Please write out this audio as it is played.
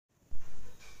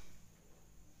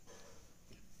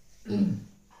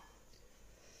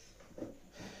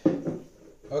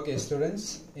Okay,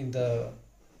 students, in the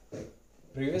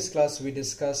previous class we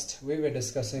were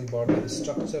discussing about the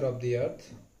structure of the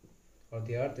earth, or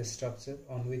the earth structure,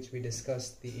 on which we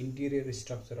discussed the interior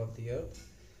structure of the earth,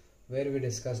 where we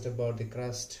discussed about the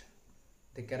crust,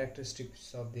 the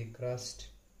characteristics of the crust,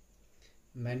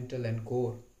 mantle and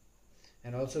core,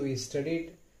 and also we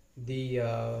studied the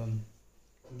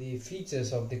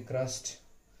features of the crust.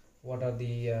 What are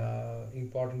the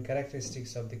important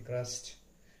characteristics of the crust,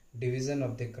 division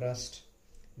of the crust,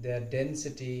 their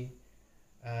density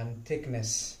and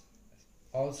thickness.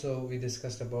 Also we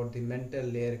discussed about the mantle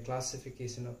layer,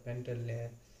 classification of mantle layer,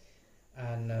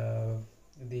 and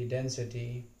the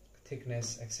density,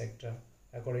 thickness, etc.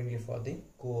 accordingly for the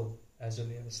core, as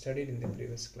we have studied in the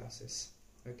previous classes.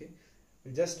 Okay,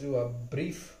 we'll just do a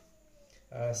brief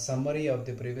summary of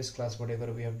the previous class,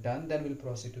 whatever we have done, then we'll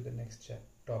proceed to the next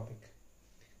topic.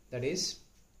 That is,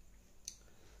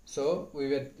 so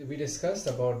we discussed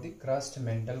about the crust,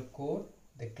 mantle, core,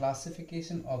 the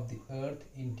classification of the earth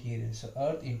interior. So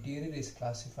earth interior is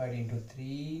classified into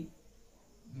three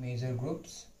major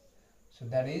groups. So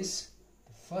that is,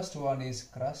 the first one is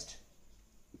crust,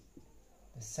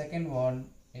 the second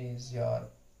one is your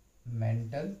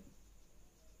mantle,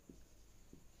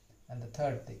 and the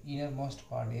third, the innermost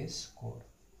part, is core.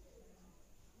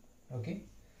 Okay,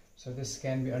 so this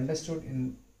can be understood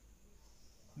in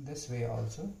this way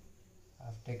also.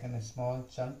 I've taken a small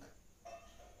chunk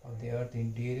of the earth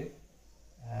interior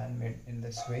and made in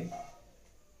this way.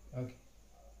 Okay,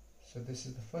 so this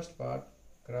is the first part,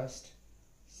 crust,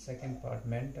 second part,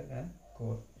 mantle and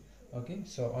core. Okay,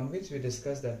 so on which we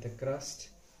discussed that the crust,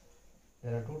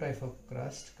 there are two types of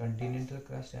crust, continental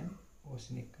crust and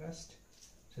oceanic crust.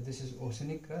 So this is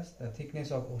oceanic crust. The thickness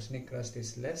of oceanic crust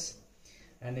is less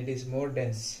and it is more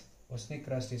dense. Oceanic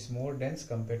crust is more dense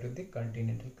compared to the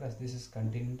continental crust. This is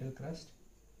continental crust.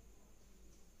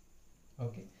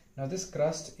 Okay, now this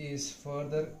crust is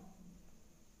further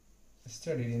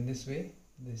studied in this way.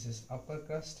 This is upper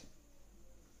crust.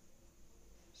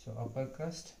 So upper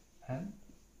crust and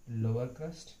lower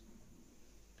crust.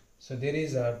 So there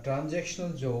is a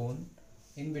transactional zone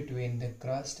in between the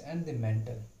crust and the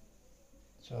mantle.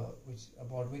 So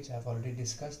about which I have already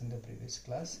discussed in the previous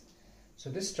class. So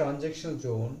this transactional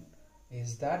zone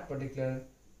is that particular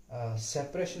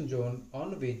separation zone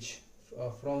on which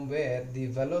from where the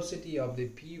velocity of the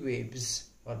P waves,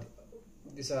 or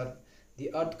these are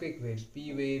the earthquake waves,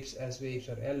 P waves, S waves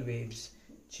or L waves,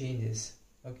 changes.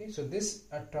 Okay, so this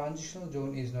transitional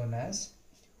zone is known as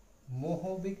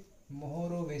Mohorovicic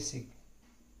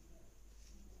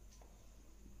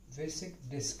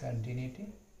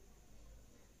discontinuity.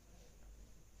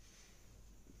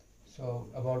 So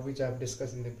about which I have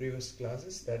discussed in the previous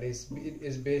classes. That is, it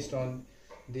is based on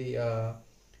the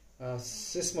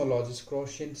seismologist,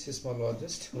 Croatian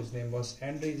seismologist, whose name was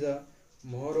Andrija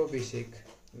Mohorovicic,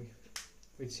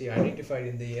 which he identified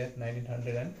in the year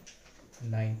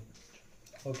 1909.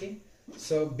 Okay,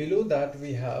 so below that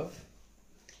we have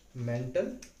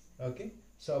mantle. Okay,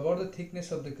 so about the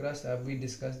thickness of the crust, we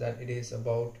discussed that it is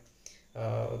about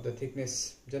the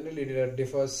thickness. Generally it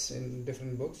differs in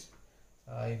different books.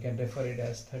 You can refer it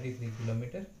as 33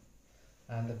 kilometer,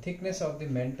 and the thickness of the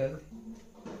mantle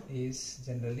is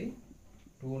generally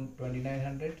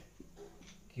 2900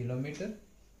 kilometer.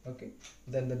 Okay,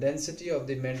 then the density of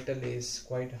the mantle is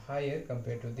quite higher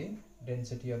compared to the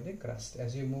density of the crust.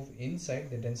 As you move inside,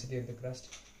 the density of the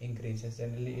crust increases.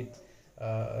 Generally it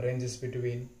ranges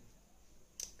between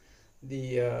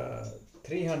the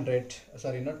 300,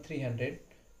 sorry, not 300,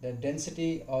 the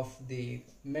density of the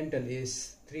mantle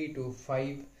is 3 to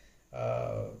 5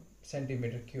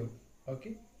 centimeter cube.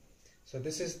 Okay, so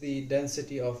this is the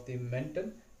density of the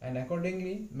mantle, and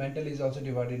accordingly mantle is also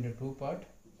divided into two parts,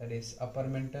 that is upper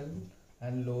mantle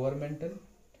and lower mantle.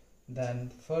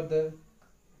 Then further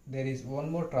there is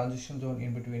one more transition zone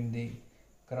in between the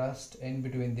crust, in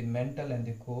between the mantle and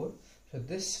the core. So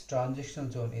this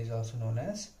transitional zone is also known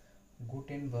as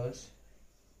Gutenberg's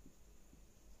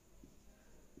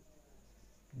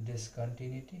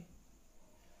discontinuity.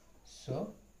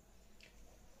 So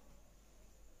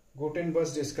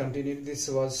Gutenberg's discontinuity,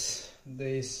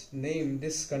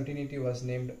 this continuity was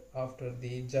named after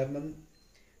the German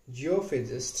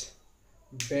geophysicist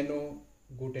Benno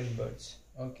Gutenberg.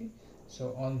 Okay,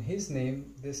 so on his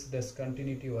name this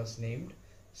discontinuity was named.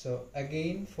 So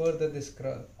again further this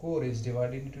core is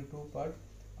divided into two parts,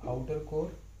 outer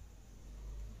core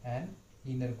and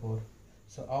inner core.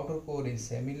 So outer core is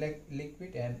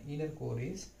semi-liquid and inner core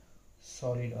is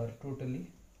solid, or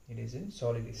totally it is in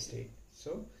solid state.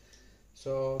 So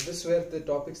these were the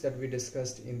topics that we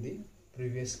discussed in the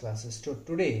previous classes. So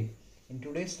today In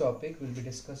today's topic, we'll be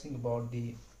discussing about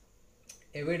the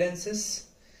evidences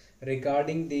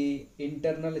regarding the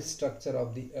internal structure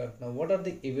of the earth. Now, what are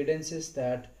the evidences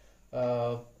that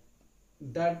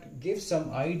give some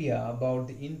idea about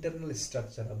the internal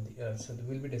structure of the earth? So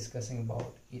we'll be discussing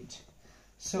about it.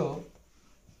 So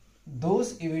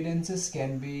those evidences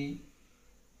can be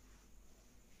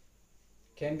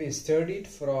studied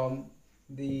from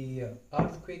the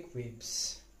earthquake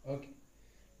waves. Okay,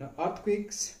 now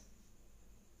earthquakes,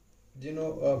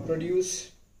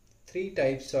 produce three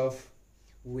types of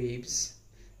waves.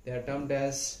 They are termed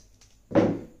as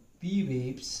P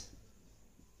waves.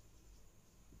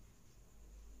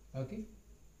 Okay,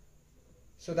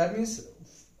 so that means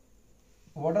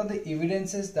what are the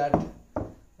evidences that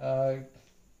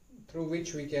through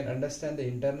which we can understand the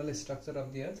internal structure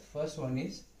of the earth? First one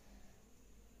is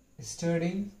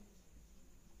studying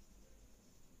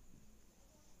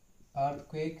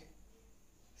earthquake,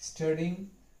 studying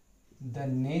the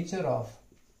nature of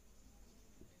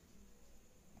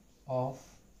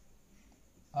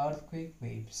earthquake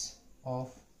waves, Okay,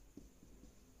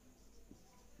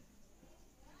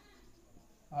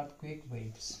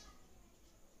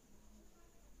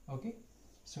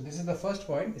 so this is the first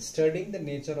point, studying the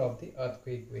nature of the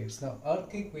earthquake waves. Now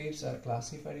earthquake waves are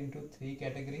classified into three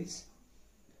categories.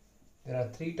 There are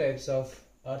three types of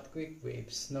earthquake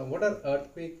waves. Now what are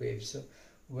earthquake waves? So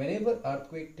whenever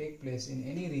earthquake take place in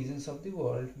any regions of the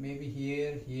world, maybe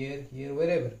here,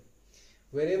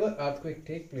 wherever earthquake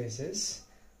take places,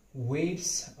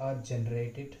 waves are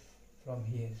generated from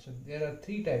here. So there are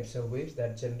three types of waves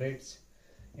that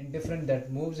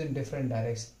moves in different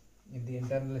directions in the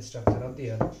internal structure of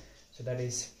the earth. So that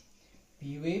is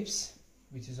P waves,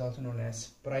 which is also known as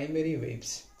primary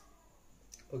waves.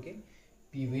 Okay,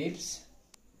 P waves.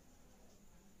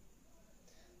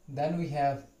 Then we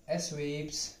have S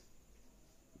waves,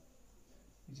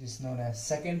 which is known as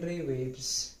secondary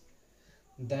waves.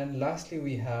 Then lastly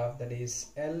we have that is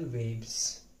L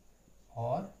waves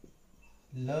or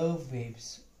love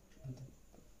waves.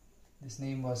 This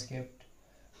name was kept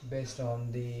based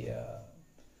on the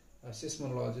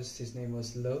seismologist. His name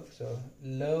was Love. So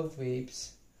love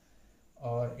waves,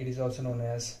 or it is also known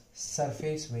as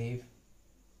surface wave.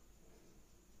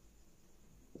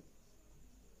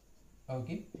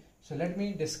 Okay, so let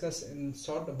me discuss in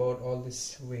short about all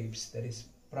these waves. That is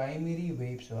primary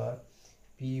waves or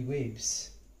P waves.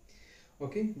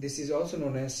 Okay, this is also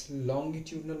known as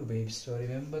longitudinal waves. So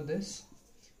remember this,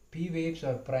 P waves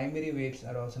or primary waves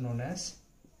are also known as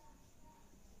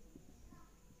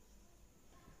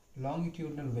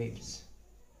longitudinal waves.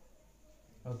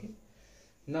 Okay,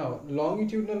 now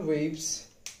longitudinal waves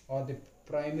or the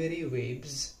primary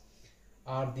waves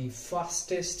are the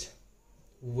fastest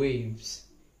waves.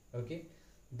 Okay,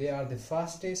 they are the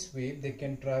fastest wave. They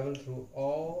can travel through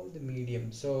all the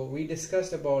medium. So we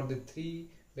discussed about the three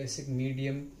basic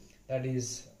medium, that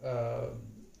is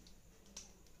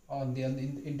in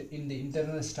the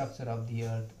internal structure of the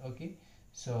earth. Okay,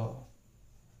 so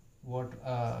what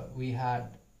we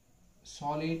had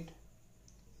solid,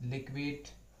 liquid,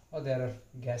 or there are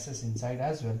gases inside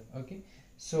as well. Okay,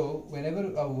 so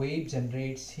whenever a wave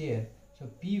generates here, so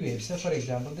P waves, so for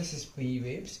example this is P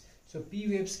waves. So P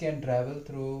waves can travel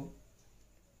through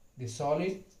the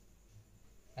solid,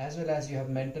 as well as you have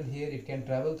mentioned here, it can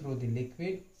travel through the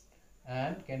liquid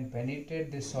and can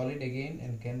penetrate the solid again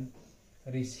and can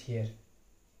reach here.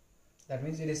 That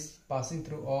means it is passing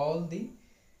through all the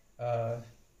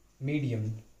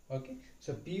medium. Okay,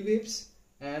 so P waves,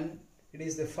 and it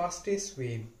is the fastest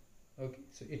wave. Okay,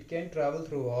 so it can travel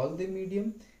through all the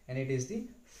medium and it is the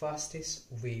fastest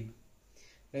wave.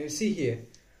 Now you see here,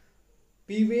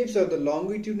 P waves or the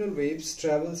longitudinal waves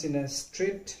travels in a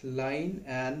straight line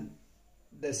and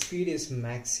the speed is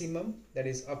maximum, that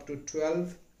is up to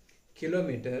 12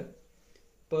 km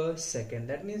per second.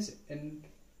 That means in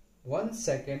 1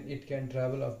 second it can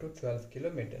travel up to 12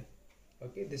 km.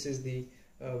 Okay, this is the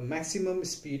maximum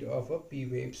speed of a P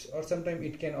waves, or sometimes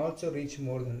it can also reach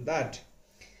more than that.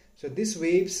 So these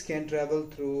waves can travel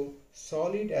through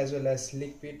solid as well as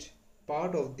liquid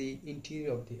part of the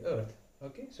interior of the earth.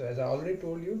 Okay, so as I already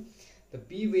told you, the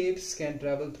P waves can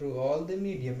travel through all the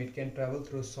medium. It can travel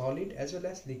through solid as well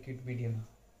as liquid medium.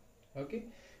 Okay,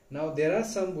 now there are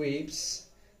some waves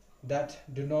that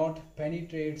do not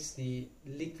penetrate the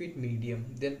liquid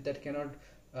medium, that cannot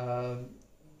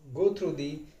go through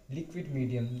the liquid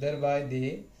medium, thereby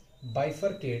they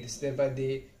bifurcates, thereby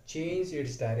they change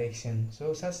its direction.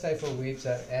 So such type of waves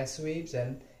are S waves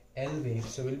and L waves.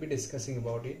 So we'll be discussing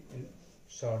about it in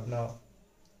short. Now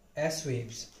S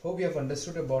waves, hope you have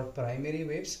understood about primary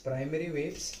waves. Primary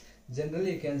waves,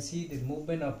 Generally, you can see the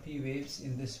movement of P waves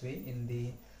in this way in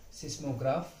the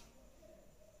seismograph.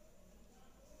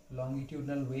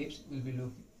 Longitudinal waves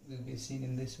will be seen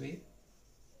in this way.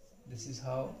 This is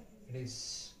how it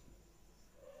is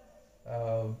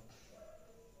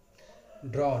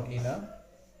drawn in a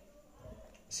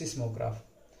seismograph.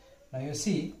 Now you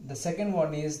see the second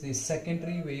one is the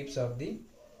secondary waves of the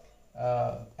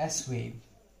S wave.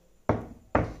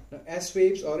 Now S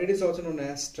waves, or it is also known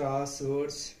as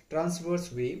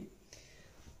transverse wave.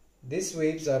 These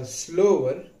waves are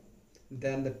slower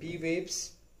than the P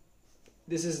waves.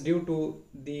 This is due to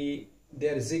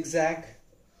their zigzag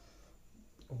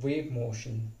wave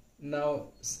motion. Now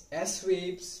S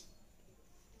waves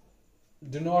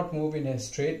do not move in a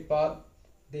straight path,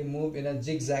 they move in a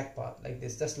zigzag path like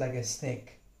this, just like a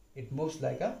snake. It moves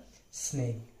like a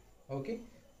snake, okay,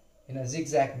 in a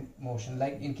zigzag motion.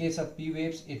 Like in case of P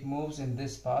waves, it moves in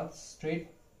this path, straight,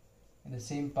 in the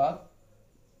same path,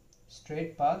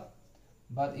 straight path.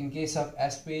 But in case of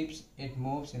S waves, it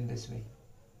moves in this way,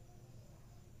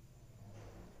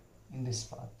 in this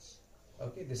path.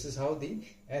 Okay, this is how the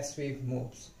S wave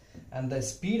moves, and the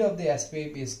speed of the S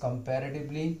wave is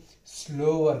comparatively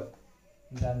slower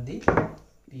than the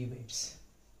P waves.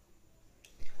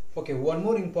 Okay, one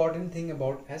more important thing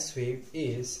about S wave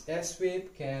is S wave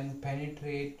can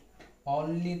penetrate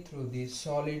only through the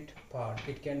solid part.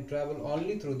 It can travel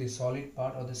only through the solid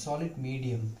part or the solid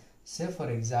medium. Say for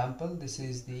example, this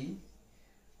is the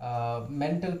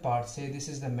mantle part. Say this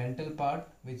is the mantle part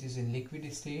which is in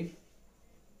liquid state,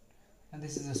 and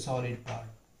this is a solid part.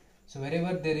 So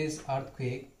wherever there is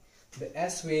earthquake, the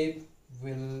S wave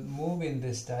will move in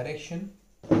this direction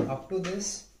up to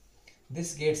this.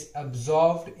 This gets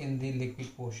absorbed in the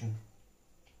liquid portion.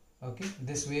 Okay,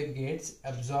 this wave gets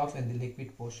absorbed in the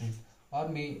liquid portion, or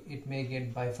it may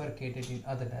get bifurcated in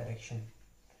other direction.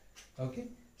 Okay,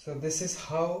 so this is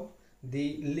how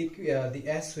the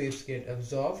S waves get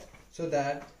absorbed, so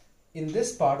that in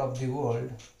this part of the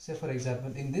world, say for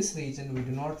example in this region, we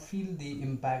do not feel the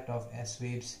impact of S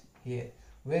waves here,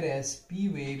 whereas P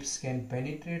waves can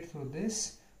penetrate through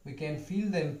this. We can feel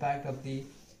the impact of the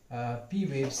P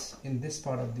waves in this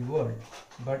part of the world,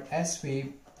 but S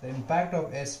wave, the impact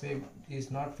of S wave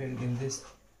is not felt in this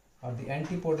or the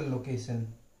antipodal location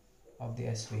of the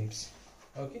S waves.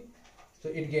 Okay, so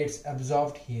it gets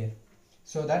absorbed here.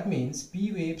 So that means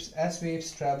P waves, S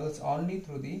waves travels only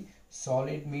through the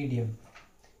solid medium.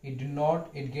 It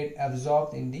get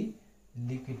absorbed in the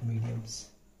liquid mediums.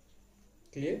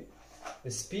 Clear?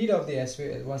 The speed of the S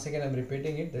wave, once again I am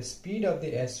repeating it, the speed of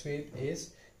the S wave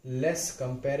is less,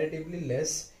 comparatively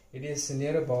less. It is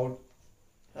near about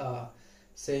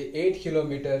say 8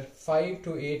 km, 5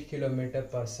 to 8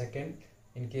 km per second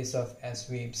in case of S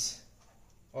waves,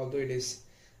 although it is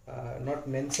not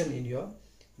mentioned in your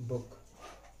book.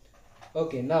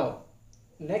 Okay, now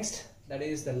next, that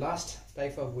is the last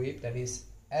type of wave, that is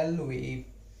L wave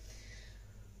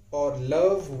or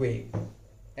love wave.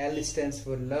 L stands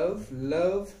for love.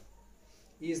 Love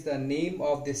is the name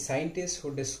of the scientist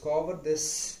who discovered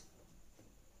this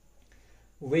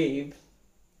wave,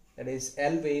 that is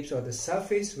L waves or the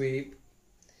surface wave.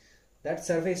 That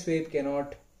surface wave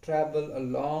cannot travel a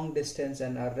long distance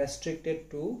and are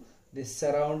restricted to the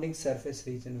surrounding surface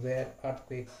region where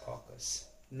earthquake occurs.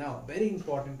 Now, very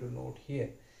important to note here,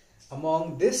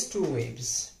 among these two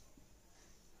waves,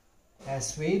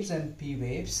 S waves and P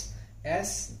waves,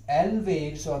 L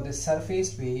waves or the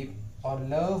surface wave or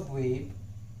love wave,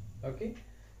 okay,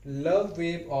 love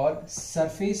wave or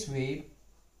surface wave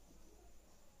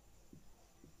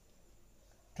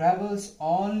travels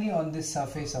only on the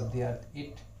surface of the earth.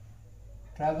 It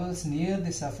travels near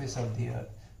the surface of the earth.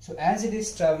 So as it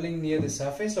is traveling near the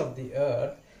surface of the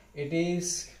earth, it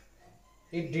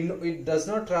does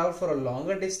not travel for a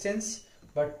longer distance,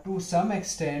 but to some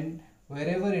extent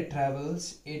wherever it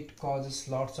travels, it causes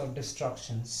lots of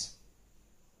destructions,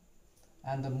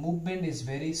 and the movement is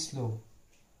very slow.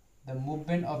 The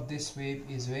movement of this wave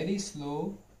is very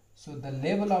slow, so the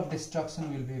level of destruction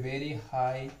will be very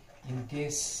high in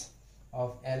case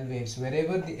of L waves.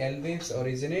 Wherever the L waves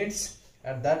originates,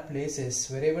 at that places,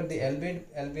 wherever the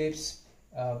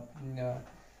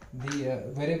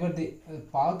wherever the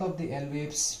path of the L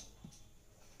waves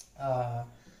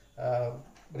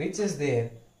reaches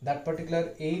there, that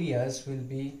particular areas will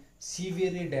be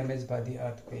severely damaged by the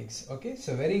earthquakes. Okay,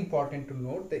 so very important to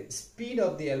note, the speed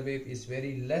of the L wave is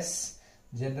very less,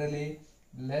 generally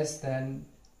less than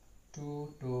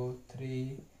 2 to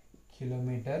 3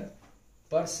 km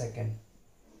per second.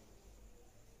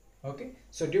 Okay,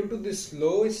 so due to this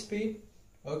low speed,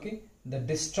 okay, the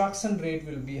destruction rate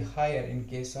will be higher in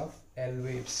case of L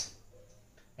waves.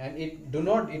 and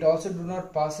it also do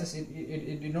not passes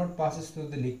it do not passes through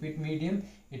the liquid medium.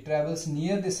 It travels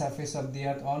near the surface of the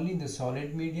earth only in the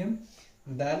solid medium.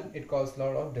 Then it causes a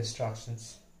lot of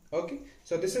distractions. Okay,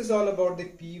 so this is all about the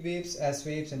P waves, S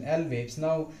waves and L waves.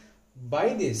 Now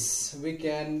by this we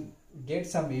can get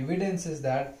some evidences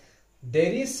that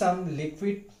there is some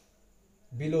liquid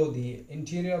below the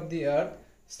interior of the earth.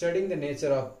 Studying the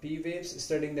nature of P waves,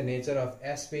 studying the nature of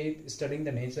S wave, studying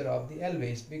the nature of the L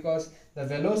waves, because the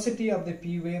velocity of the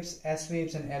P waves, S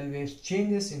waves and L waves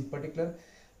changes in particular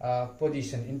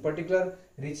position. In particular,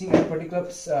 reaching a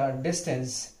particular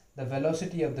distance, the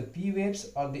velocity of the P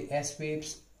waves or the S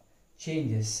waves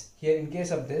changes. Here in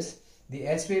case of this, the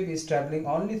S wave is traveling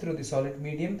only through the solid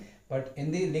medium, but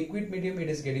in the liquid medium it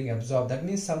is getting absorbed. That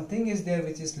means something is there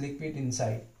which is liquid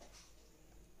inside.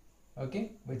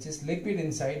 Okay, which is liquid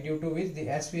inside, due to which the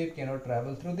S wave cannot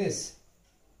travel through this.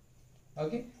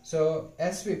 Okay, so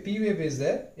S wave, P wave is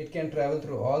there, it can travel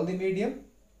through all the medium,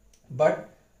 but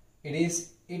it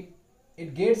is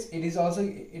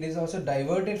also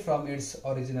diverted from its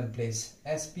original place.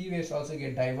 As P waves also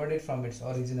get diverted from its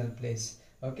original place.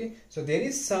 Okay, so there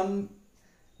is some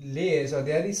layers or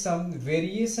there is some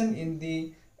variation in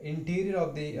the interior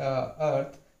of the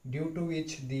earth, due to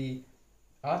which the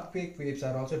earthquake waves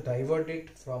are also diverted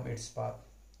from its path.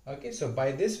 Okay, so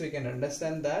by this we can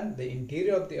understand that the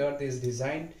interior of the earth is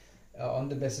designed on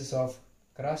the basis of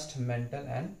crust, mantle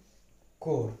and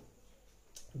core,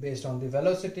 based on the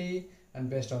velocity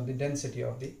and based on the density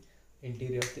of the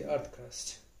interior of the earth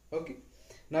crust. Okay,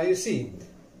 now you see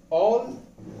all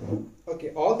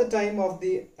the time of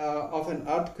the of an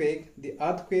earthquake, the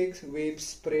earthquake waves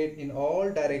spread in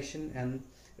all direction and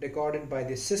recorded by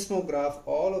the seismograph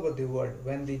all over the world.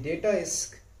 When the data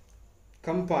is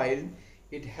compiled,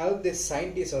 it helps the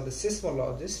scientist or the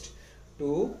seismologist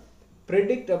to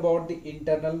predict about the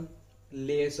internal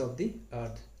layers of the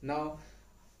earth. Now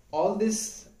all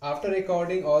this, after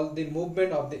recording all the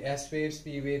movement of the S waves,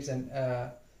 P waves and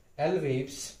L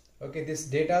waves, okay, these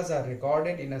data are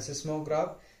recorded in a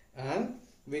seismograph, and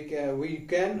we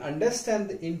can understand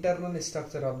the internal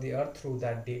structure of the earth through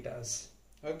that data.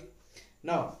 Okay,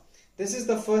 now this is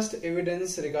the first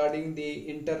evidence regarding the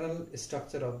internal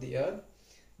structure of the earth.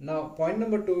 Now point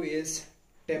number 2 is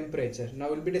temperature. Now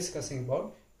we'll be discussing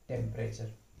about temperature.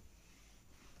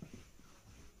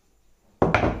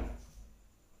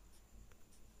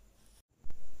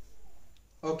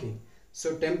 Okay,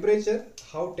 so temperature,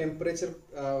 how temperature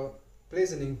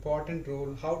plays an important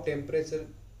role, how temperature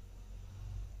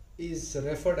is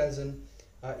referred as an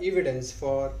evidence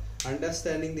for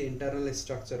understanding the internal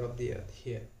structure of the earth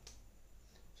here.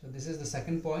 So this is the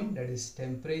second point, that is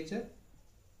temperature.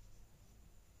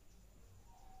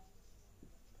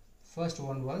 First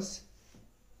one was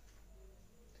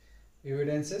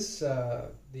evidences,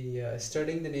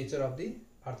 studying the nature of the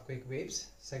earthquake waves.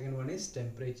 Second one is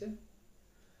temperature.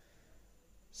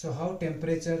 So how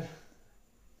temperature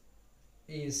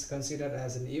is considered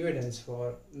as an evidence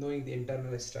for knowing the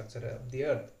internal structure of the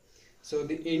earth. So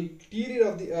the interior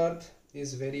of the earth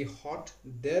is very hot,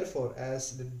 therefore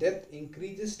as the depth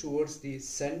increases towards the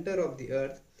center of the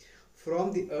earth,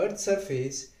 from the earth's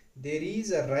surface there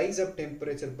is a rise of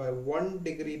temperature by 1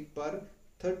 degree per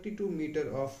 32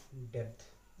 meter of depth.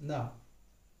 Now,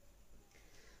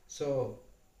 so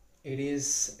it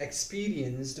is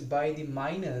experienced by the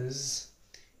miners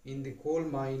in the coal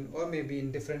mine or maybe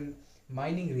in different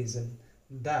mining region,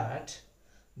 that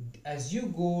as you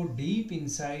go deep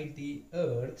inside the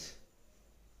earth,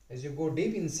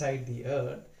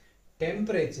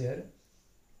 temperature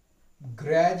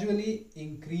gradually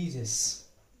increases.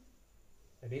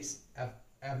 That is,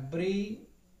 every,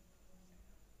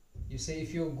 you say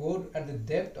if you go at the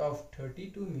depth of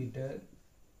 32 meter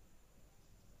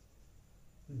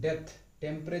depth,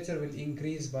 temperature will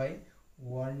increase by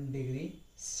 1 degree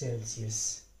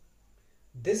Celsius.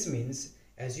 This means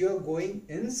as you are going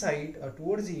inside or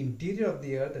towards the interior of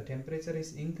the earth, the temperature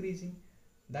is increasing.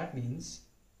 That means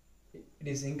it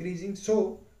is increasing.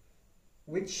 So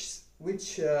which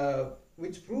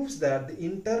proves that the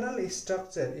internal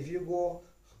structure, if you go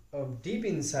deep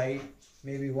inside,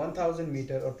 maybe 1000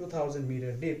 meter or 2000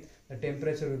 meter deep, the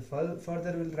temperature will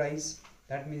further rise.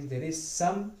 That means there is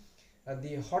some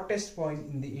the hottest point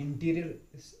in the interior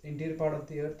part of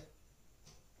the earth.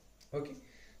 Okay,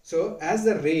 so at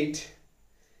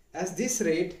this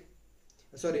rate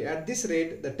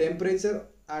the temperature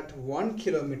at 1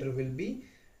 kilometer will be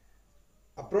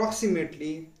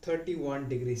approximately 31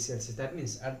 degrees Celsius. That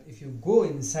means if you go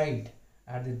inside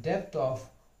at the depth of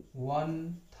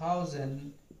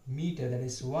 1000 meter, that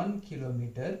is 1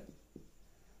 kilometer,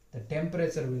 the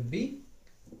temperature will be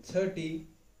 31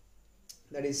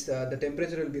 that is the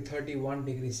temperature will be 31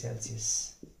 degrees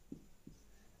Celsius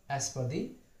as per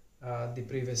the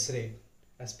previous rate.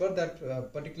 As per that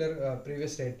particular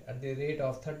previous rate, at the rate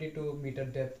of 32 meter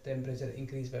depth, temperature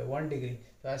increased by 1 degree.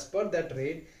 So as per that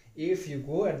rate, if you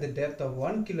go at the depth of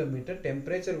 1 kilometer,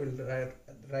 temperature will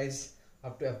rise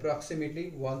up to approximately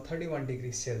 131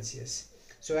 degrees Celsius.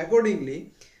 So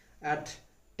accordingly, at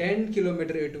 10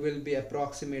 kilometer it will be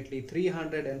approximately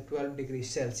 312 degrees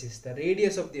Celsius. The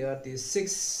radius of the earth is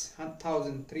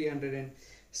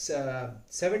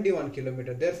 6,371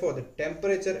 kilometer. Therefore the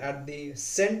temperature at the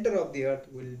center of the earth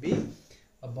will be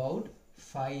about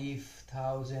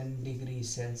 5,000 degrees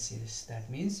Celsius. That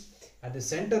means at the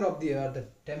center of the earth, the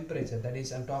temperature, that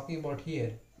is I'm talking about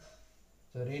here,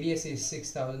 so radius is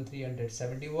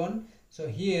 6,371. So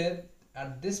here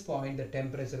at this point the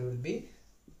temperature will be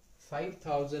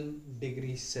 5,000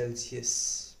 degrees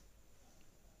Celsius.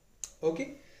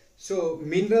 Okay, so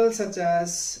minerals such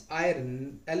as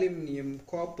iron, aluminium,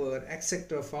 copper,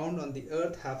 etc. found on the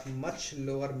earth have much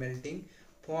lower melting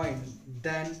point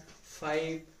than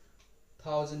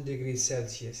 5,000 degrees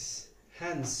Celsius.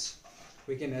 Hence,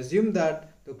 we can assume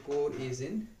that the core is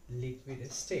in liquid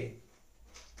state.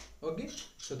 Okay,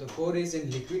 so the core is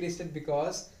in liquid state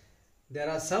because there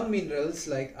are some minerals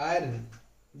like iron,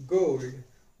 gold,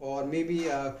 or maybe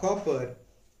copper,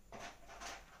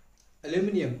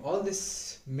 aluminium. All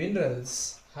these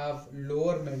minerals have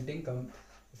lower melting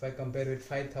if I compare with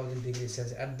 5,000 degrees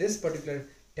Celsius. At this particular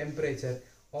temperature,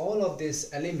 all of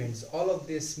these elements, all of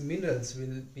these minerals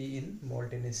will be in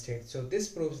molten state. So this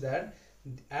proves that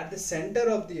at the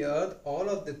center of the earth, all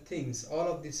of the things, all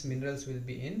of these minerals will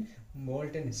be in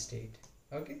molten state.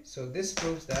 Okay, so this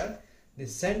proves that the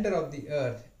center of the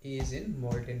earth is in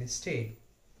molten state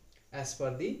as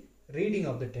per the reading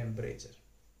of the temperature.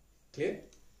 Clear?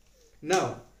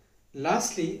 Now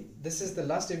lastly, this is the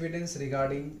last evidence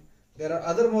regarding, there are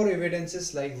other more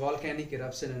evidences like volcanic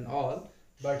eruption and all,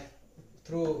 but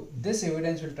through this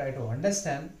evidence we'll try to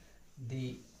understand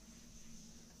the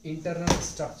internal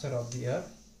structure of the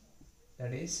earth,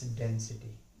 that is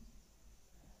density.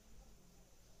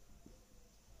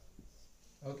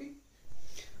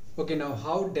 Okay, now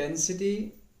how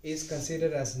density is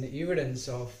considered as an evidence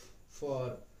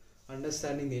for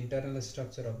understanding the internal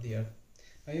structure of the earth.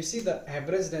 Now you see the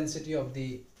average density of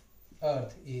the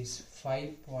earth is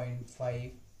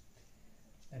 5.5,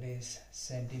 that is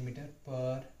centimeter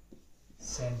per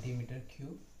centimeter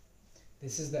cube.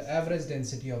 This is the average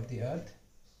density of the earth,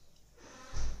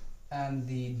 and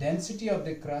the density of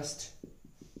the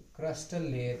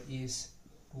crustal layer is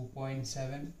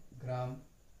 2.7 gram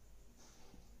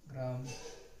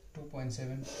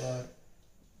 2.7 per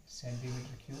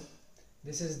centimeter cube.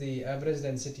 This is the average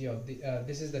density of the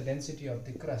this is the density of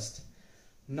the crust.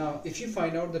 Now if you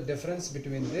find out the difference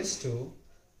between these two,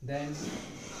 then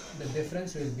the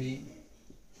difference will be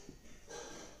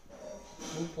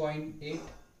 2.8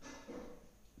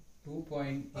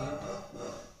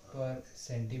 per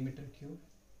centimeter cube,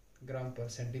 gram per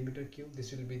centimeter cube.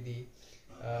 This will be the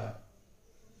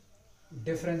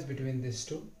difference between these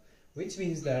two, which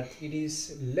means that it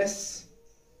is less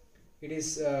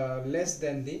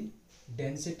than the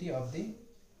density of the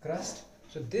crust.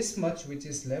 So this much which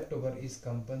is left over is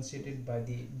compensated by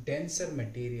the denser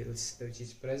materials which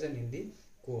is present in the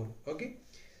core. Okay,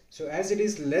 so as it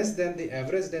is less than the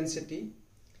average density,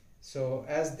 so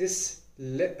as this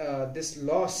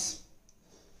loss,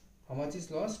 how much is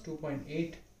lost?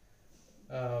 2.8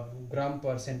 gram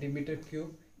per centimeter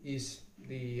cube is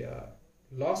the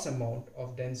loss amount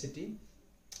of density.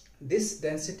 This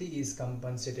density is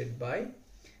compensated by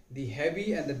the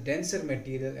heavy and the denser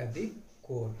material at the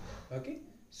core. Okay,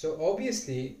 so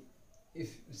obviously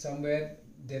if somewhere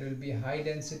there will be high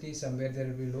density, somewhere there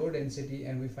will be low density,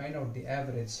 and we find out the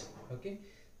average. Okay,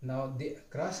 now the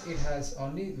crust, it has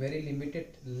only very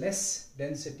limited less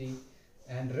density,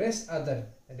 and rest other,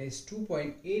 that is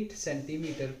 2.8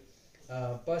 centimeter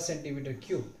per centimeter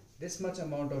cube. This much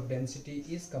amount of density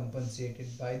is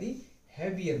compensated by the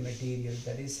heavier material,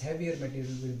 that is heavier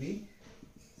material will be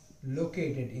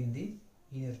located in the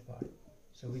inner part,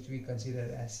 so which we consider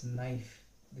as knife.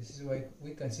 This is why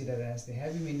we consider as the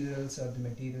heavy minerals or the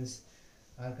materials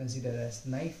are considered as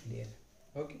knife layer.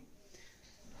 Okay,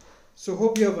 so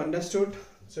hope you have understood.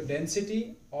 So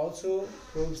density also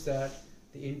proves that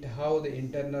how the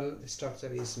internal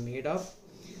structure is made of.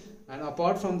 And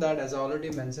apart from that, as I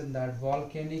already mentioned, that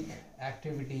volcanic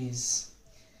activities,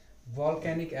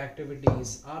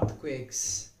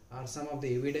 earthquakes are some of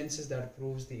the evidences that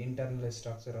proves the internal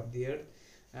structure of the earth.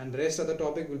 And the rest of the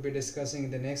topic we'll be discussing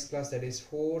in the next class, that is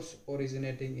force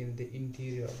originating in the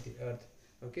interior of the earth.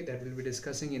 Okay, that we'll be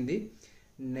discussing in the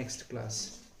next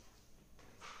class.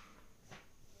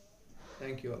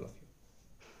 Thank you all of you.